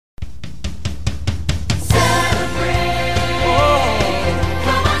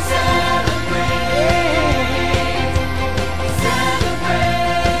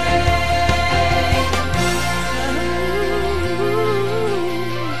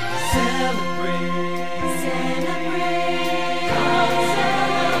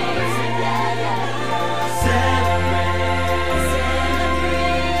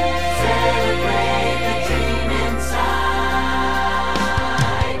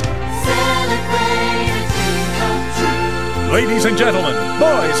Ladies and gentlemen,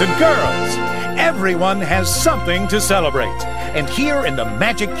 boys and girls, everyone has something to celebrate. And here in the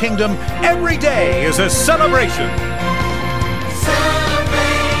Magic Kingdom, every day is a celebration.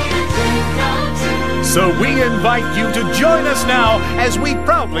 So we invite you to join us now as we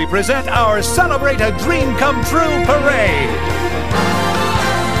proudly present our Celebrate a Dream Come True parade.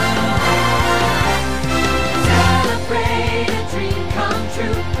 Celebrate a dream come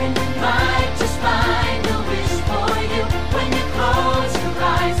true, and you might just find a wish for you. When you close your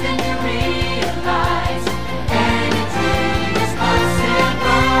eyes, then you realize any dream is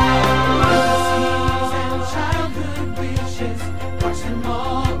possible. Seasons and childhood wishes, watch them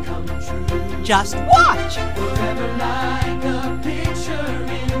all come true. Just watch! Forever like a picture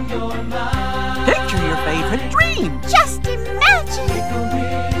in your mind. Picture your favorite dream. Just imagine! Make a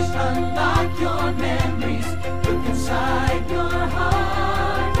wish, unlock your memories. Look inside your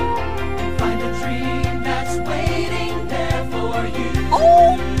heart and find a dream that's waiting there for you.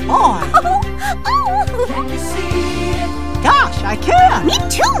 Oh, boy! Can you see it? Gosh, I can! Me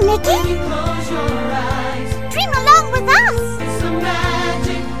too, When Mickey! you close your eyes, Dream along with us! it's the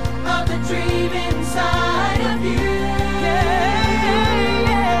magic of the dream inside of you.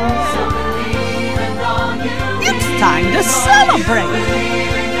 So believe in all you It's time to celebrate!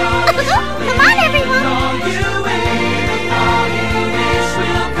 Come on, everyone! all you wish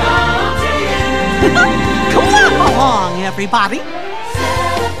will come to you. Clap along, everybody!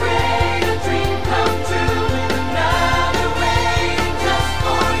 Celebrate a dream come true. Another waiting just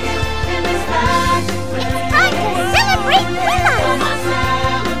for you in this magic place. It's time to celebrate with us! Come on,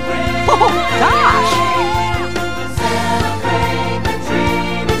 celebrate. Oh, gosh! Celebrate the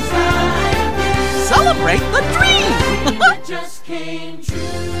dream inside of you. Celebrate the dream! That just came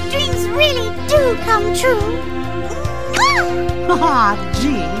true. Dreams really do come true! Ah,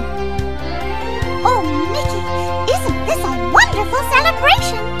 gee! Oh, Mickey, isn't this a wonderful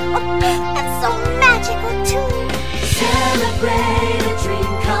celebration? And so magical, too! Celebrate a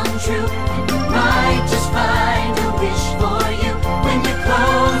dream come true, and you might just find a wish for you. When you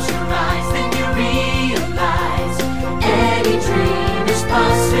close your eyes, then you realize any dream is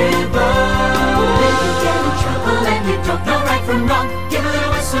possible. When you get in trouble and you don't know right from wrong, give a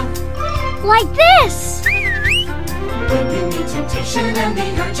little whistle. Like this! When you meet temptation and the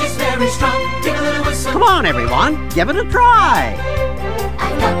urge is very strong, give a little whistle. Come on, everyone! Give it a try!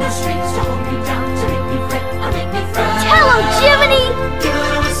 I've got no strings to hold me down, to make me fret or make me frown. Tell 'em, Jiminy! Give a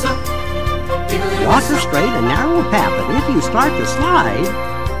little whistle. Give a little Walk whistle. a straight and narrow path, and if you start to slide,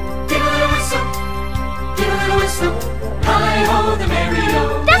 Give a little whistle. Give a little whistle. Hi-ho, the merry-o.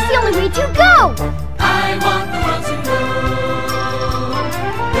 That's the only way to go! I want the world to know.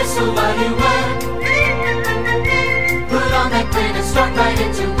 Whistle while you work. Put on that grin and start right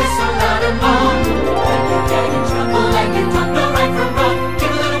into whistle loud and long. When you get in trouble and you don't know right from wrong,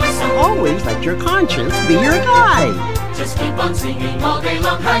 give a little whistle. always let your conscience be your guide. Just keep on singing all day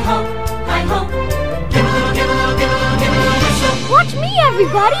long. Hi-ho, hi-ho. Give a little, give a little, give a little, give a little whistle. Watch me,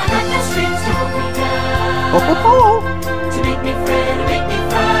 everybody! I got no strings to hold me down. Ho, ho, ho! To make me fret or make me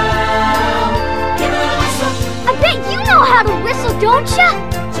frown. Give a little whistle. I bet you know how to whistle, don't ya?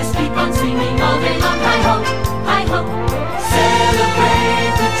 Just keep on singing all day long. Hi-ho, hi-ho.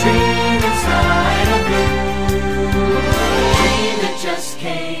 Celebrate the dream inside of you. Dream that just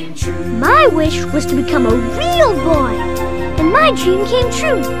came true. My wish was to become a real boy. And my dream came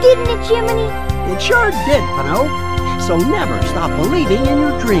true, didn't it, Jiminy? It sure did, Pinot. So never stop believing in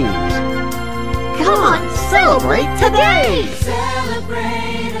your dreams. Come on, celebrate today!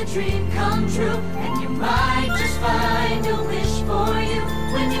 Celebrate a dream come true, and you might just find a wish for you.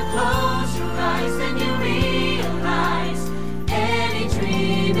 When you close your eyes, then you realize any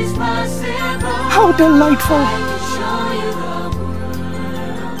dream is possible. How delightful! I will show you the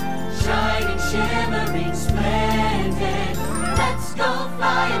world, shining, shimmering, splendid. Let's go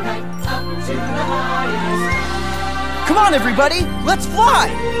fly a kite up to the highest high. Come on, everybody, let's fly!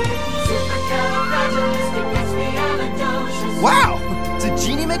 Supercalifragilisticexpialidocious. Wow, did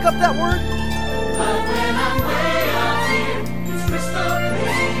Genie make up that word? But when I'm way up here, it's crystal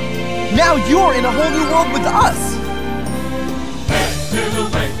clear. Now you're in a whole new world with us!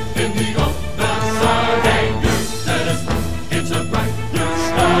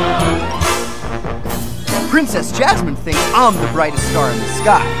 Princess Jasmine thinks I'm the brightest star in the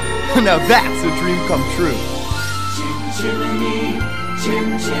sky. Now that's a dream come true. Chim chimney, chim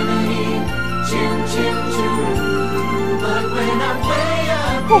chimney, chim chim choo. But when I'm way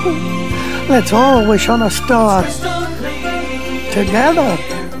up here, Let's all wish on a star crystal clear. together.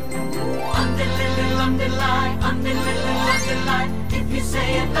 If you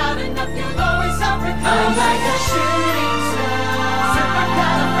say it loud enough, you'll always have it. I'm like a shooting star.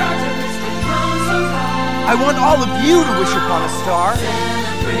 I want all of you to wish upon a star.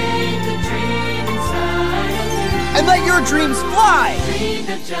 Celebrate the dream inside of you. And let your dreams fly. Dream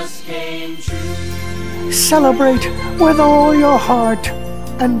that just came true. Celebrate with all your heart.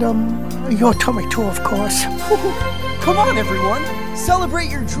 And, your tummy too, of course. Come on, everyone. Celebrate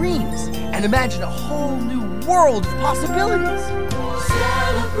your dreams and imagine a whole new world of possibilities.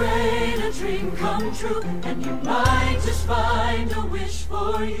 Celebrate a dream come true, and you might just find a wish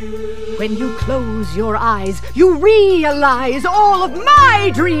for you. When you close your eyes, you realize all of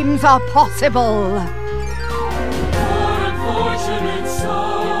my dreams are possible. For unfortunate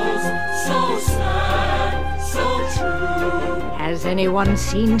souls, so sad, so true. Has anyone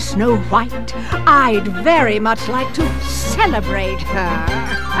seen Snow White? I'd very much like to celebrate her. For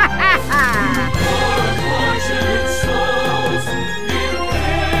unfortunate souls, in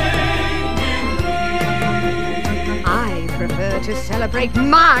pain, in need. I prefer to celebrate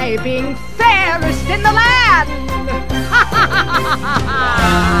my being fairest in the land.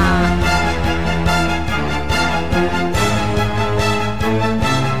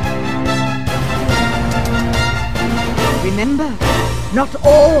 Remember, not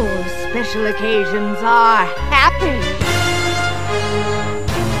all special occasions are happy.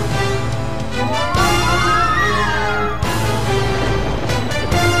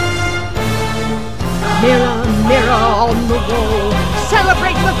 Mirror, mirror on the wall,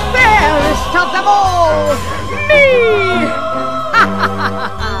 celebrate the fairest of them all, me!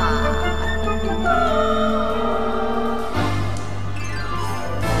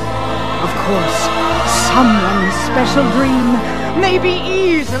 Of course, someone's special dream may be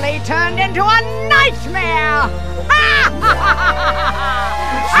easily turned into a nightmare!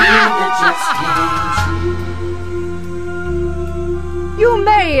 Dream that just came true. You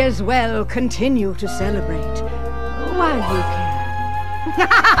may as well continue to celebrate while you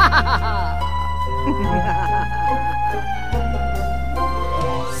can.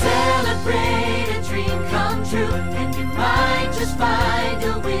 Celebrate a dream come true, and you might just find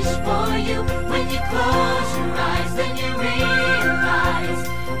a wish for you. When you close your eyes, then you realize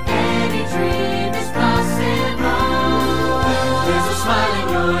any dream is possible. There's a smile in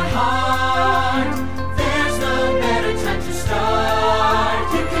your heart. There's no better time to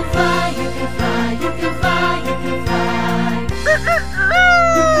start. You can fly, you can fly, you can fly, you can fly.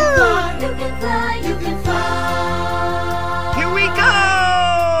 You can fly, you can fly. Here we go!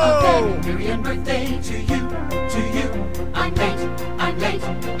 A very Miriam birthday to you, to you. I'm late,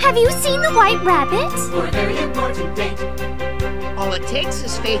 Have you seen the White Rabbit? for a very important date. All it takes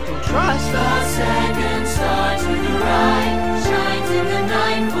is faith and trust, The second star to the right shines in the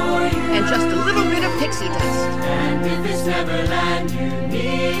night for you. and just a little bit of pixie dust. And if it's Neverland you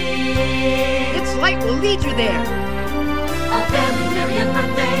need, Its light will lead you there. a very Miriam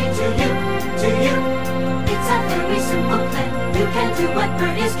birthday to you, to you. It's a very simple plan. You can do what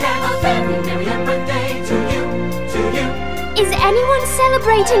birdies can. A very Miriam birthday to you, to you. Is anyone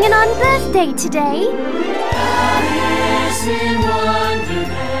celebrating an unbirthday today? Alice in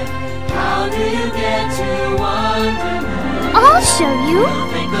Wonderland. How do you get to Wonderland? I'll show you.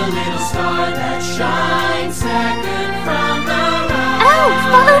 Make the little star that shines second from the right. Oh,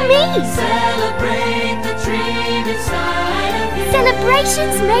 follow me. Celebrate the dream inside of you.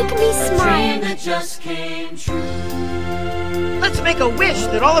 Celebrations make me Dream smile. that just came true. Let's make a wish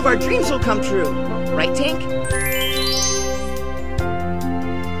that all of our dreams will come true. Right, Tink?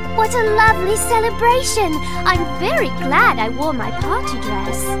 What a lovely celebration. I'm very glad I wore my party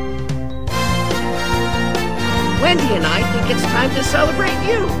dress. Wendy and I think it's time to celebrate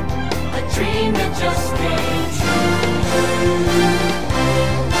you. A dream that just came true.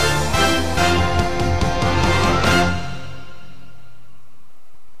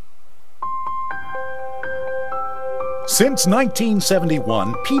 Since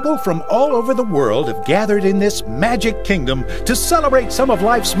 1971, people from all over the world have gathered in this magic kingdom to celebrate some of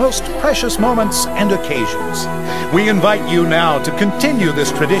life's most precious moments and occasions. We invite you now to continue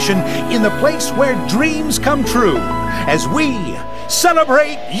this tradition in the place where dreams come true as we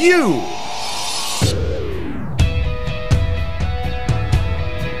celebrate you.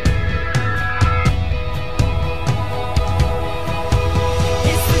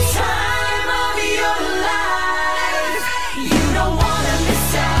 It's the time of your life. You don't wanna miss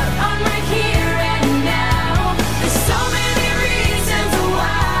out on right here and now. There's so many reasons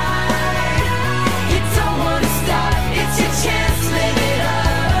why you don't wanna stop. It's your chance, live it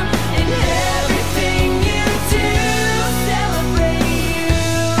up. And everything you do, celebrate you.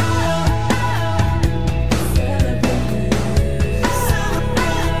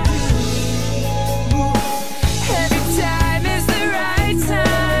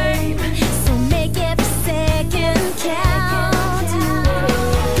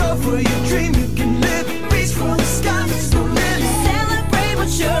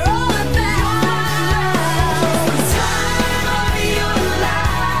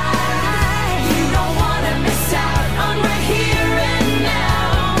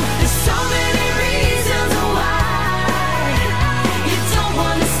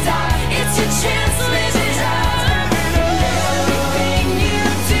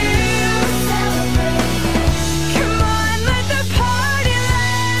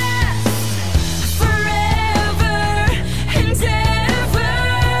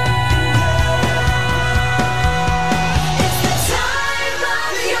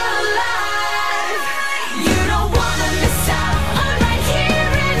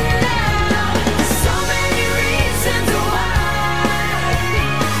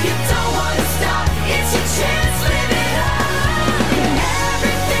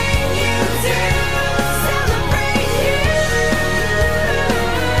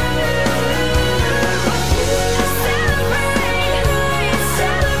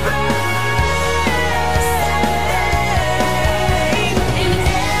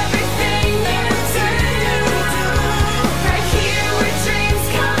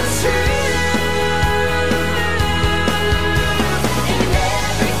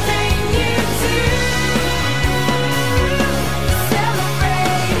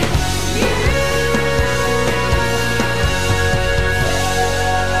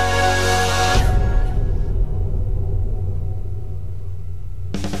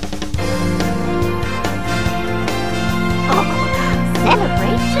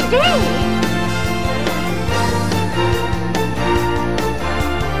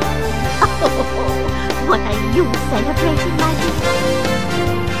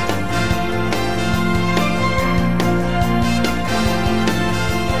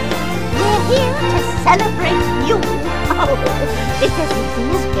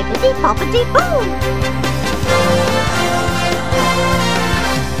 boppity boo!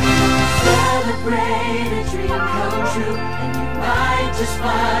 Celebrate a dream come true, and you might just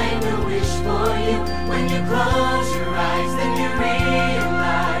find a wish for you. When you close your eyes, then you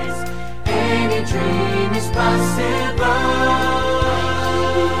realize any dream is possible.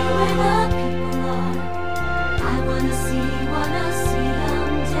 Where the people are, I wanna see them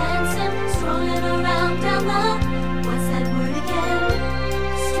dancing, strolling around down the, what's that word again?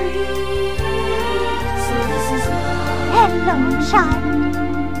 Street. So this is love. Hello, child.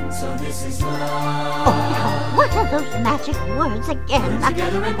 So this is love. Oh, now, what are those magic words again?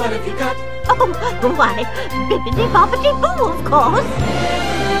 Together, and what have you got? Oh, why, bippity boppity boo, of course.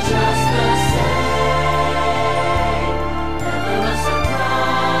 Just the same. Never a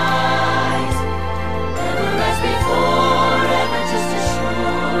surprise. Never as before. Ever just as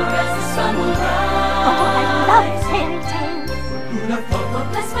sure as the sun will rise. Oh, I love fairy tales. Who'd have thought? Oh,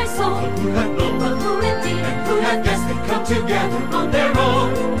 bless my soul. Who'd have known? But who indeed? And who'd have guessed they'd come together on their own?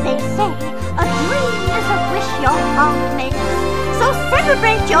 They say a dream is a wish your heart makes. So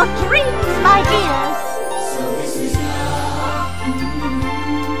celebrate your dreams, my dears. So this is love.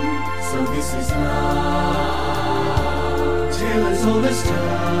 So this is love. Tale as old as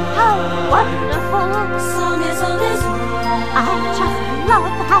time. How wonderful. Song as old as world. I just love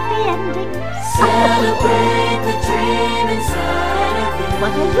happy endings. Celebrate the dream inside of you.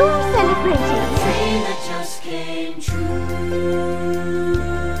 What are you celebrating? The dream that just came true.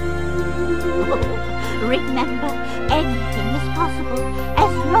 Remember, anything is possible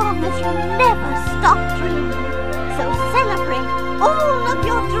as long as you never stop dreaming. So celebrate all of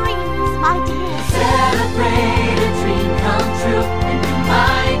your dreams, my dear. Celebrate a dream come true, and you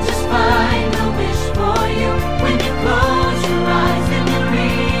might just find a wish for you. When you close your eyes and you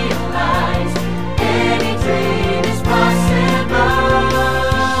realize any dream is possible.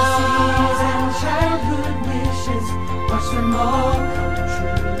 Fantasies and childhood wishes, watch them all come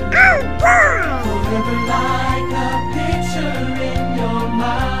true. Oh, boy! Forever like a picture in your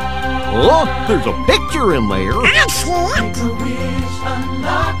mind. Oh, there's a picture in there. Make a wish,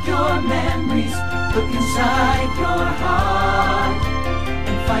 unlock your memories, look inside your heart,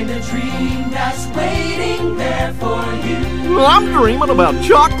 and find a dream that's waiting there for you. I'm dreaming about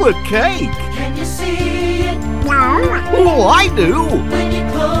chocolate cake. Can you see it Well, I do. when you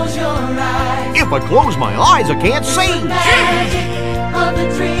close your eyes? If I close my eyes, I can't The see. magic of the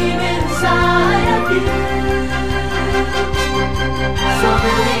dream inside of you. So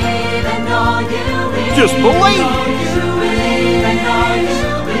believe and all you believe. Just believe. And all you believe and all you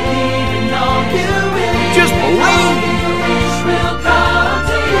believe and all you believe. Just believe. All you wish will come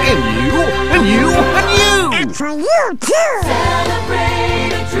to you. And you, and you, and you. For you, too!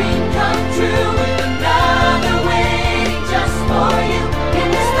 Celebrate a dream come true with another waiting just for you in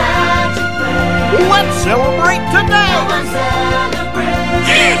this magic place. Let's celebrate Come today. on, celebrate.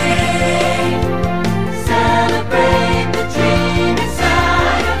 Celebrate the dream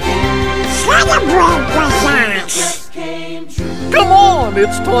inside of you. Celebrate with us! Just came true. Come on,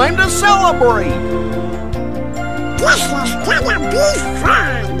 it's time to celebrate. This is gonna be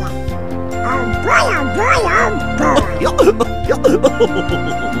fun! Oh boy, oh boy, oh boy!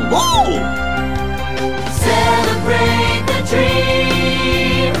 Oh. Celebrate the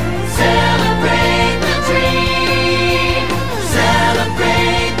dream. Celebrate the dream.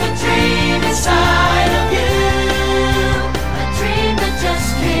 Celebrate the dream inside of you. A dream that just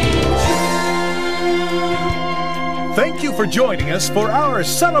came true. Thank you for joining us for our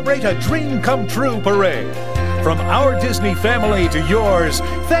Celebrate a Dream Come True parade. From our Disney family to yours,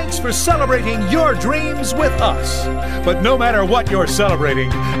 thanks for celebrating your dreams with us. But no matter what you're celebrating,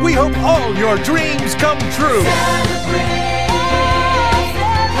 we hope all your dreams come true. Celebrate.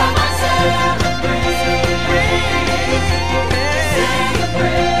 Come on, celebrate.